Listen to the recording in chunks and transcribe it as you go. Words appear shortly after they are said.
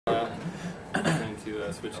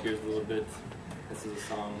switch gears a little bit. This is a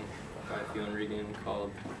song by Phil and Regan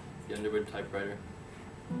called The Underwood Typewriter.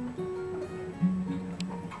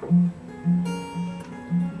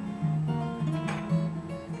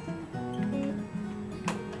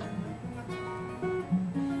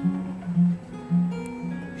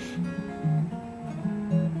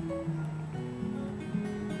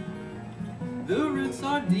 The roots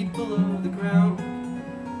are deep below the ground.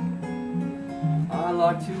 I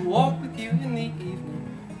like to walk with you in the evening,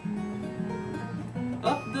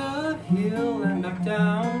 up the hill and back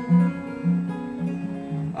down.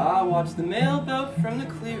 I watch the mailboat from the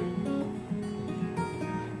clearing.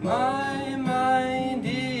 My mind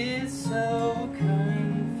is so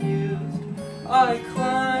confused. I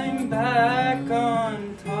climb back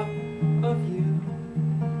on top of you,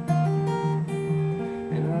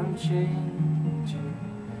 and I'm changing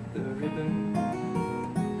the ribbon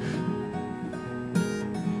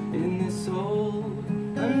in this old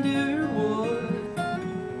Underwood.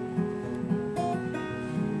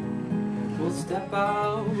 We'll step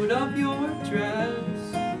out of your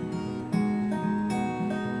dress,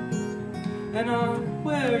 and I'll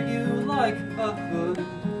wear you like a hood,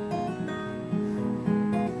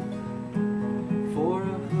 for a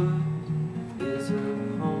hood is a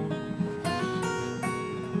home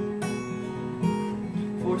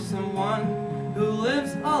for someone who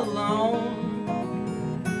lives alone.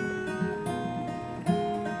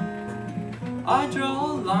 I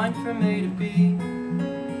draw a line from A to B,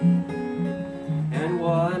 and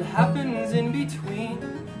what happens in between,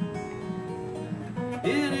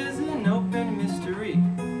 it is an open mystery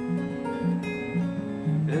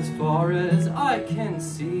as far as I can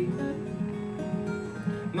see.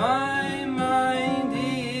 My mind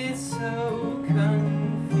is so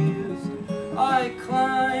confused. I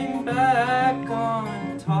climb back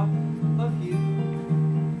on top of you,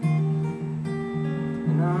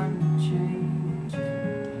 and I'm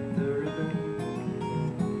changing the ribbon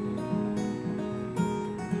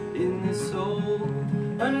in this old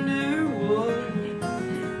Underwood.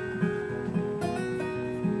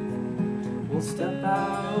 We'll step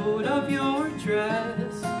out of your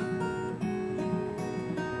dress,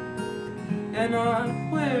 and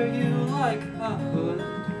I'll wear you like a hood,